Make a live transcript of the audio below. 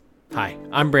Hi,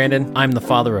 I'm Brandon. I'm the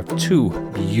father of two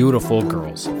beautiful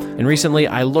girls. And recently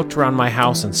I looked around my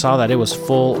house and saw that it was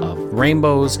full of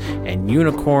rainbows and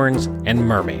unicorns and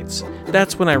mermaids.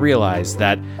 That's when I realized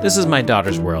that this is my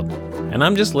daughter's world, and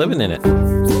I'm just living in it.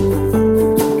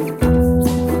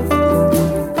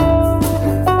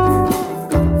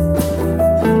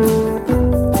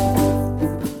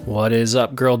 What is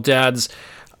up, girl dads?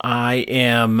 I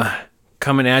am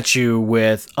coming at you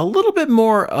with a little bit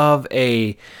more of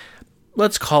a,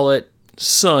 let's call it,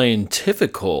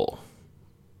 scientifical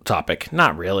topic.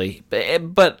 Not really,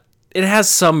 but it has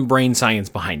some brain science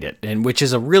behind it, and which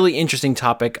is a really interesting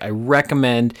topic. I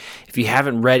recommend, if you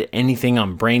haven't read anything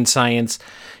on brain science,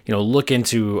 look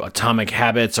into Atomic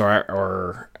Habits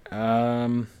or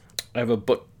I have a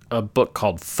book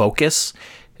called Focus.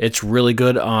 It's really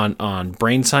good on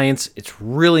brain science. It's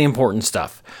really important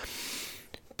stuff.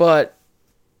 But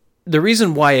the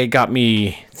reason why it got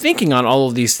me thinking on all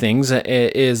of these things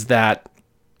is that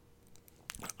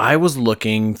I was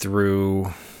looking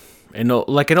through an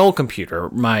old computer.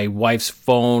 My wife's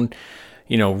phone,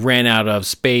 ran out of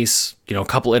space, a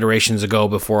couple iterations ago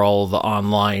before all of the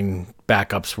online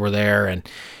backups were there.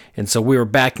 And so we were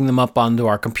backing them up onto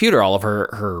our computer, all of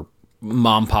her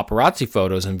mom paparazzi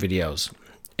photos and videos.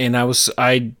 And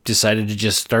I decided to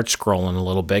just start scrolling a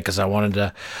little bit because I wanted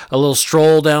a little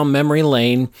stroll down memory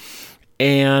lane.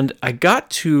 And I got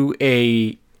to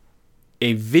a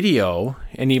video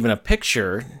and even a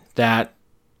picture that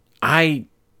I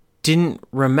didn't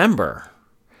remember.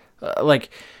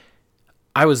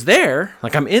 I was there,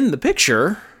 I'm in the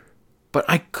picture, but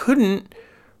I couldn't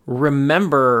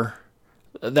remember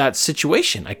that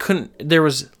situation. There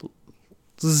was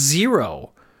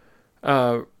zero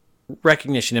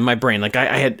recognition in my brain.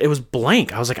 It was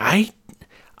blank. I was like,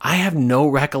 I have no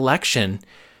recollection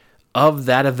of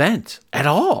that event at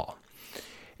all.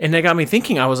 And that got me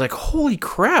thinking. I was like, holy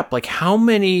crap, how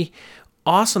many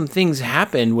awesome things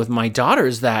happened with my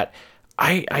daughters that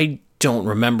I don't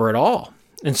remember at all.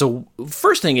 And so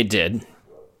first thing it did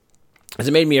is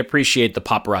it made me appreciate the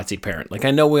paparazzi parent.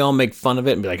 I know we all make fun of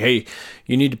it and be like, hey,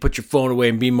 you need to put your phone away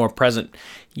and be more present.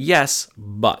 Yes,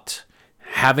 but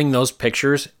having those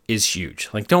pictures is huge.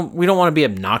 We don't want to be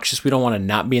obnoxious. We don't want to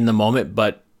not be in the moment,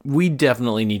 but we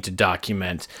definitely need to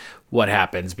document what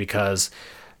happens, because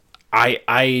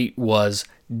I was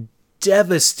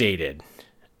devastated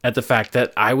at the fact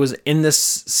that I was in this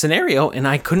scenario and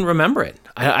I couldn't remember it.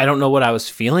 I don't know what I was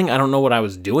feeling. I don't know what I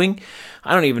was doing.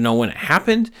 I don't even know when it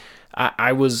happened.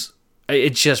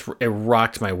 It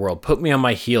rocked my world, put me on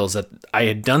my heels that I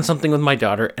had done something with my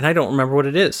daughter and I don't remember what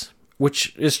it is,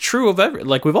 which is true of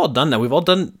we've all done that. We've all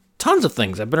done tons of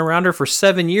things. I've been around her for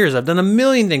 7 years. I've done a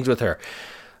million things with her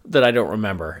that I don't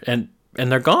remember, and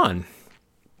they're gone.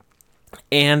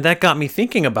 And that got me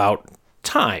thinking about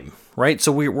time, right?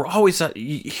 So we're always,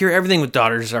 you hear everything with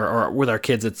daughters or with our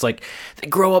kids. It's like, they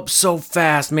grow up so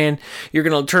fast, man. You're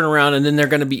going to turn around and then they're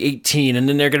going to be 18 and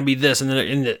then they're going to be this and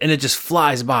it just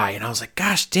flies by. And I was like,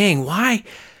 gosh dang, why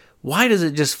does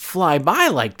it just fly by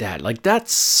like that? That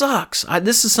sucks.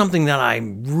 This is something that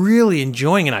I'm really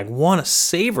enjoying and I want to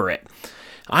savor it.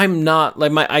 I'm not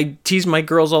I tease my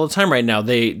girls all the time right now.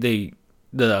 The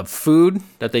food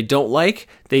that they don't like,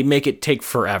 they make it take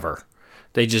forever.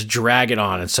 They just drag it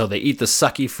on, and so they eat the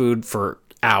sucky food for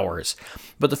hours.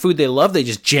 But the food they love, they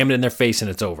just jam it in their face and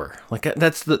it's over.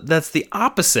 That's the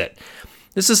opposite.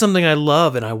 This is something I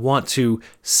love and I want to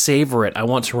savor it. I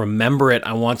want to remember it.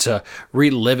 I want to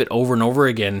relive it over and over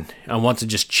again. I want to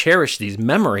just cherish these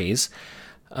memories,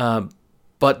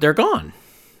 but they're gone.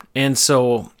 And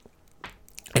so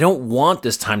I don't want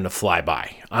this time to fly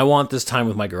by. I want this time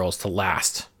with my girls to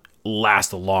last a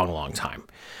long, long time.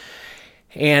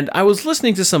 And I was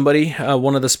listening to somebody,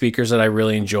 one of the speakers that I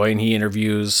really enjoy, and he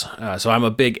interviews. So I'm a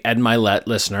big Ed Mylett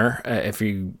listener. If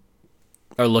you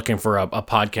are looking for a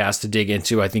podcast to dig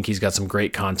into, I think he's got some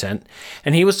great content.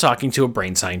 And he was talking to a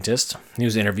brain scientist. He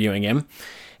was interviewing him.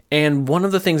 And one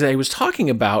of the things that he was talking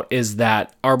about is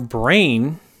that our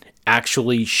brain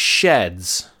actually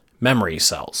sheds memory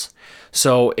cells.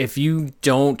 So if you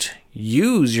don't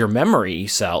use your memory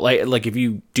cell, like if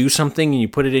you do something and you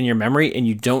put it in your memory and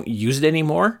you don't use it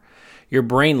anymore, your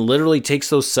brain literally takes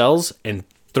those cells and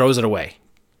throws it away,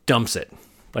 dumps it.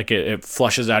 It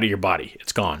flushes out of your body.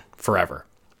 It's gone forever.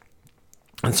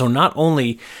 And so not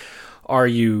only are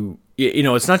you,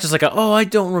 it's not just I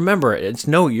don't remember it. It's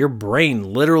no, your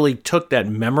brain literally took that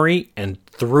memory and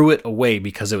threw it away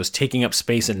because it was taking up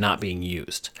space and not being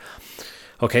used.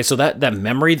 Okay, so that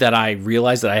memory that I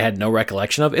realized that I had no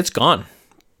recollection of, it's gone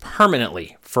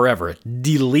permanently, forever,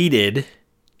 deleted,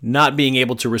 not being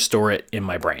able to restore it in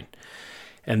my brain.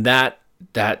 And that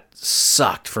that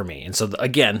sucked for me. And so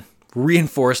again,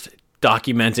 reinforced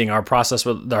documenting our process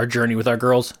with our journey with our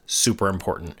girls, super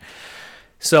important.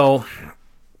 So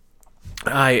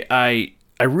I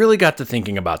really got to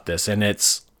thinking about this, and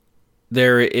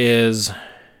there is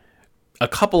a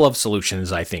couple of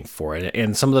solutions, I think, for it.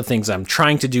 And some of the things I'm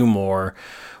trying to do more,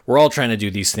 we're all trying to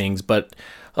do these things, but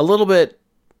a little bit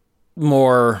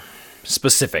more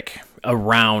specific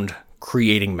around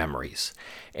creating memories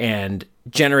and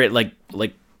generate like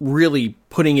really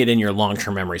putting it in your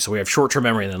long-term memory. So we have short-term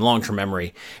memory and then long-term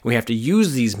memory. We have to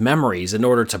use these memories in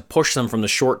order to push them from the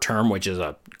short-term, which is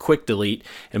a quick delete,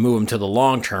 and move them to the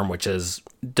long-term, which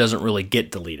doesn't really get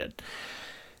deleted.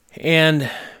 And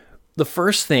the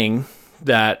first thing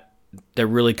that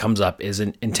really comes up is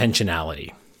an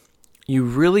intentionality. You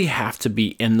really have to be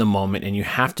in the moment, and you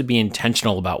have to be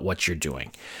intentional about what you're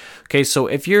doing. Okay, so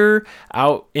if you're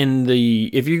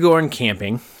if you go on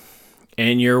camping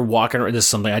and you're walking, this is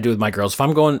something I do with my girls. If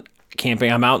I'm going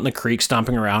camping, I'm out in the creek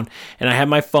stomping around, and I have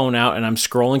my phone out and I'm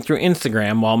scrolling through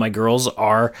Instagram while my girls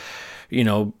are,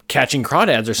 catching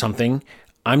crawdads or something,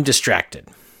 I'm distracted.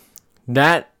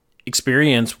 That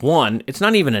experience, one, it's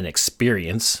not even an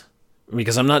experience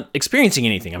because I'm not experiencing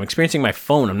anything. I'm experiencing my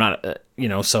phone. I'm not,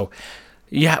 so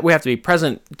yeah, we have to be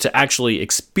present to actually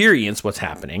experience what's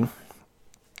happening.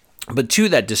 But two,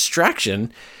 that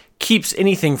distraction keeps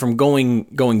anything from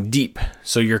going deep.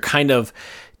 So you're kind of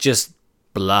just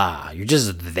blah. You're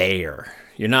just there.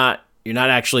 You're not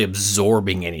actually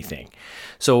absorbing anything.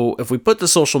 So if we put the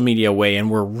social media away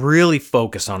and we're really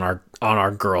focused on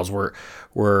our girls,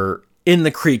 we're in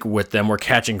the creek with them, we're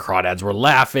catching crawdads, we're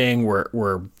laughing,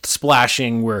 we're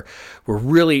splashing, we're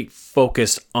really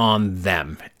focused on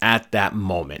them at that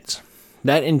moment.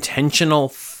 That intentional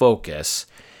focus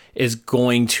is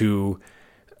going to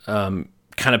kind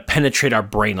of penetrate our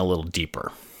brain a little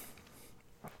deeper.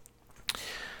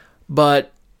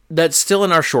 But that's still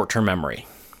in our short-term memory.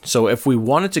 So if we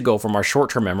wanted to go from our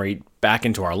short-term memory back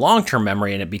into our long-term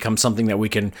memory, and it becomes something that we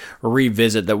can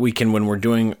revisit, that we can, when we're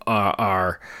doing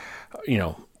our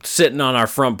sitting on our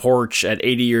front porch at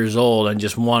 80 years old and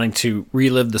just wanting to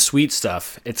relive the sweet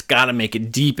stuff, it's got to make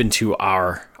it deep into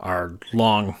our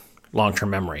long-term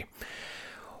memory.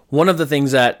 One of the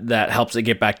things that helps it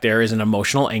get back there is an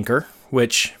emotional anchor,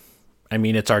 which,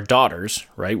 it's our daughters,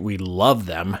 right? We love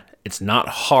them. It's not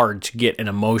hard to get an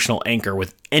emotional anchor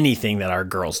with anything that our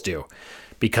girls do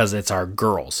because it's our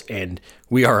girls and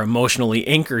we are emotionally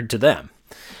anchored to them.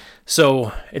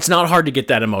 So it's not hard to get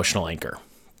that emotional anchor.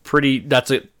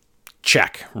 That's a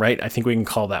check, right? I think we can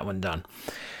call that one done.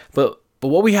 But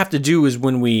what we have to do is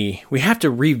when we have to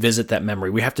revisit that memory,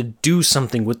 we have to do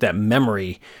something with that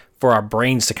memory for our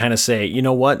brains to kind of say, you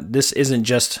know what, this isn't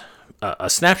just a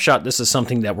snapshot. This is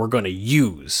something that we're going to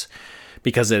use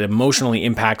because it emotionally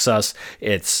impacts us.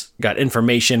 It's got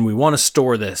information. We want to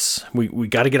store this. We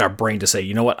got to get our brain to say,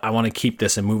 you know what, I want to keep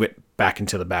this and move it back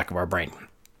into the back of our brain.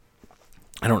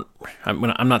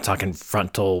 I'm not talking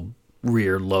frontal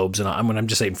rear lobes, and I'm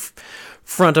just saying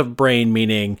front of brain,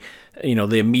 meaning,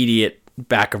 the immediate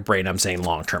back of brain. I'm saying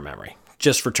long-term memory,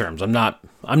 just for terms. I'm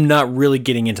not really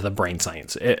getting into the brain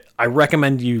science. I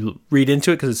recommend you read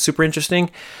into it because it's super interesting,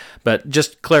 but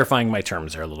just clarifying my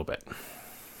terms there a little bit.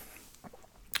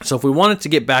 So if we wanted to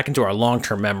get back into our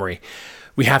long-term memory,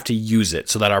 we have to use it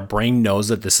so that our brain knows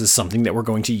that this is something that we're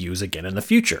going to use again in the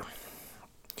future.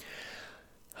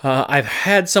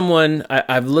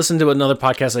 I've listened to another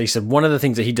podcast that he said one of the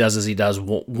things that he does is he does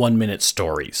 1-minute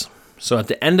stories. So at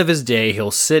the end of his day, he'll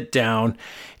sit down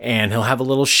and he'll have a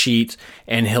little sheet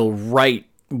and he'll write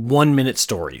 1-minute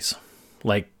stories.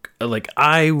 Like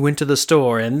I went to the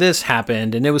store and this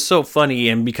happened and it was so funny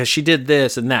and because she did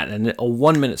this and that, and a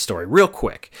 1-minute story, real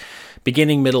quick,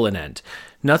 beginning, middle, and end.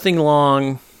 Nothing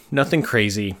long, nothing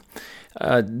crazy.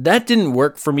 That didn't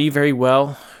work for me very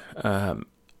well.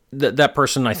 That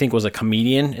person, I think, was a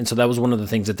comedian, and so that was one of the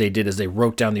things that they did is they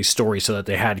wrote down these stories so that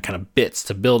they had kind of bits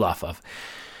to build off of.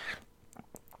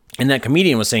 And that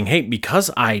comedian was saying, hey,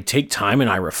 because I take time and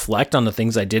I reflect on the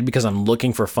things I did because I'm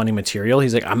looking for funny material,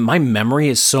 he's like, my memory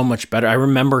is so much better. I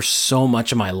remember so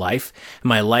much of my life, and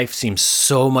my life seems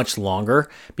so much longer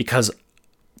because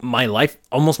my life,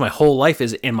 almost my whole life,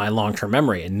 is in my long-term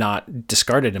memory and not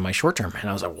discarded in my short-term. And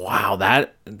I was like, wow,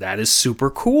 that is super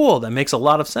cool. That makes a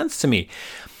lot of sense to me.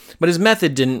 But his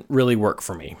method didn't really work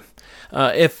for me.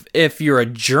 If you're a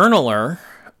journaler,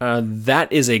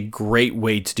 that is a great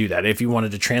way to do that. If you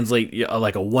wanted to translate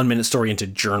like a 1-minute story into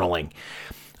journaling,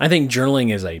 I think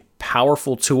journaling is a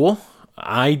powerful tool.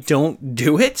 I don't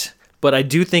do it, but I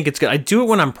do think it's good. I do it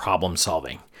when I'm problem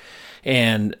solving.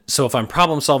 And so if I'm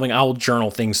problem solving, I'll journal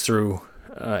things through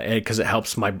because it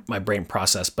helps my brain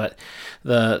process. But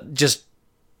the just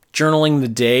journaling the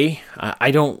day,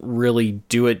 I don't really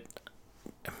do it.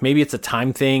 Maybe it's a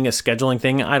time thing, a scheduling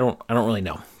thing. I don't really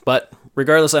know. But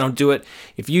regardless, I don't do it.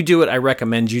 If you do it, I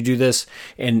recommend you do this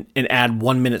and add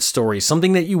 1 minute stories,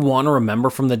 something that you want to remember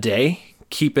from the day.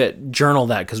 Keep it, journal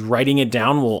that, because writing it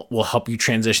down will help you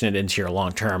transition it into your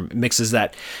long term. It mixes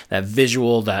that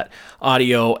visual, that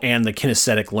audio, and the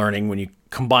kinesthetic learning. When you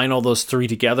combine all those three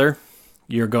together,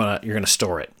 you're gonna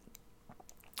store it.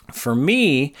 For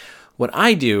me, what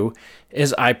I do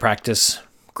is I practice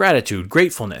gratitude,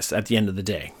 gratefulness at the end of the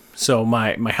day. So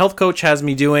my health coach has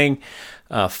me doing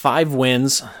 5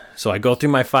 wins. So I go through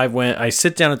my 5 wins. I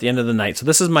sit down at the end of the night. So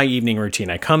this is my evening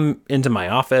routine. I come into my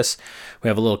office. We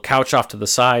have a little couch off to the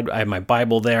side. I have my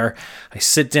Bible there. I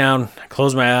sit down, I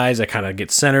close my eyes. I kind of get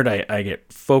centered. I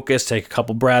get focused, take a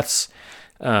couple breaths.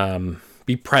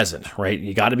 Be present, right?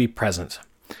 You got to be present.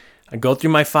 I go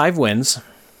through my 5 wins.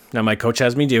 Now my coach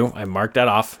has me do. I mark that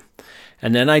off.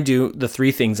 And then I do the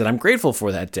 3 things that I'm grateful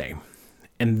for that day.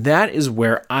 And that is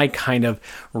where I kind of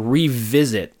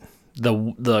revisit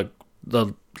the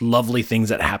lovely things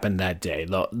that happened that day,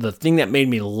 the thing that made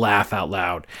me laugh out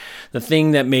loud, the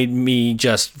thing that made me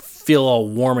just feel all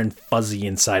warm and fuzzy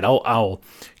inside. I'll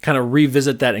kind of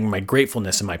revisit that in my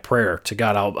gratefulness and my prayer to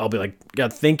God. I'll be like,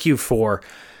 God, thank you for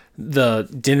the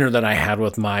dinner that I had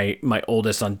with my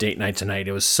oldest on date night tonight.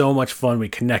 It was so much fun. We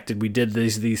connected. We did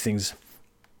these things.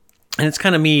 And it's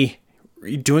kind of me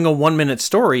doing a 1 minute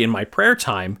story in my prayer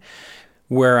time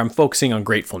where I'm focusing on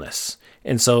gratefulness.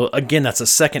 And so, again, that's a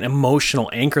second emotional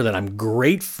anchor that I'm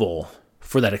grateful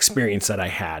for that experience that I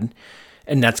had.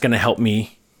 And that's going to help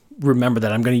me remember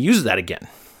that I'm going to use that again.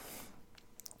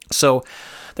 So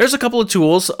there's a couple of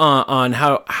tools on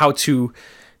how to,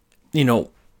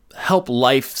 help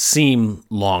life seem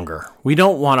longer. We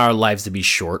don't want our lives to be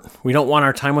short. We don't want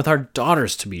our time with our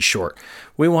daughters to be short.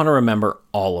 We want to remember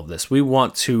all of this. We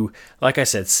want to, like I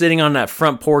said, sitting on that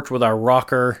front porch with our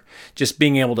rocker, just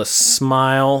being able to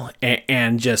smile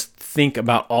and just think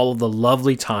about all of the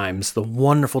lovely times, the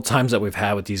wonderful times that we've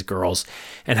had with these girls,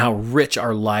 and how rich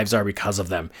our lives are because of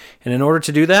them. And in order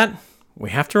to do that, we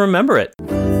have to remember it.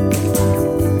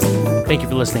 Thank you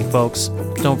for listening, folks.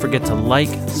 Don't forget to like,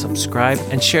 subscribe,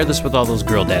 and share this with all those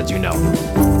girl dads you know.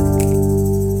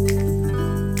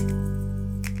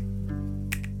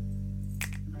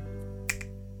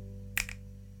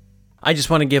 I just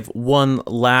want to give one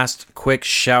last quick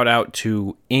shout out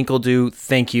to Inkledo.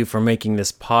 Thank you for making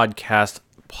this podcast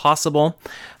possible.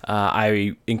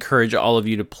 I encourage all of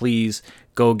you to please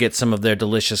go get some of their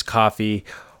delicious coffee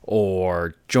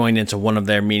or join into one of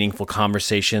their meaningful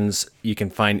conversations. You can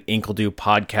find Inkledo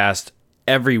Podcast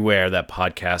everywhere that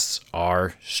podcasts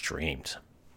are streamed.